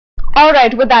All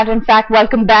right, with that, in fact,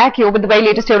 welcome back. You're with the very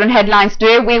latest here in headlines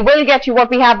today. We will get you what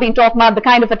we have been talking about, the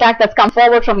kind of attack that's come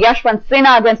forward from Yashwant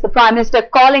Sinha against the Prime Minister,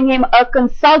 calling him a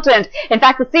consultant. In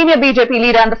fact, the senior BJP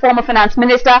leader and the former finance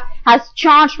minister has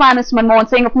charged Prime Minister Manmohan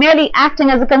Singh of merely acting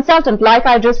as a consultant, like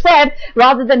I just said,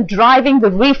 rather than driving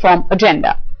the reform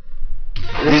agenda.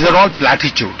 These are all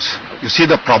platitudes. You see,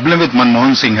 the problem with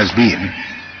Manmohan Singh has been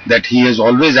that he has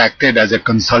always acted as a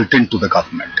consultant to the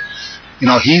government. You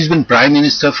know, he's been Prime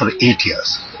Minister for 8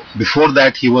 years. Before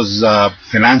that, he was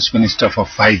Finance Minister for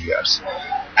 5 years.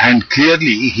 And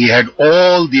clearly, he had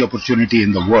all the opportunity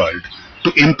in the world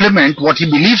to implement what he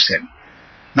believes in.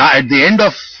 Now, at the end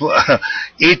of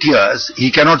 8 years,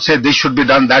 he cannot say this should be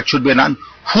done, that should be done.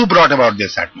 Who brought about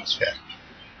this atmosphere?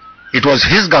 It was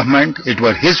his government, it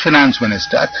was his finance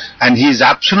minister, and he is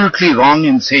absolutely wrong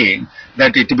in saying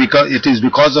that it is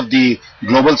because of the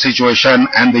global situation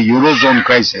and the Eurozone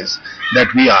crisis that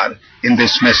we are in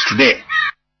this mess today.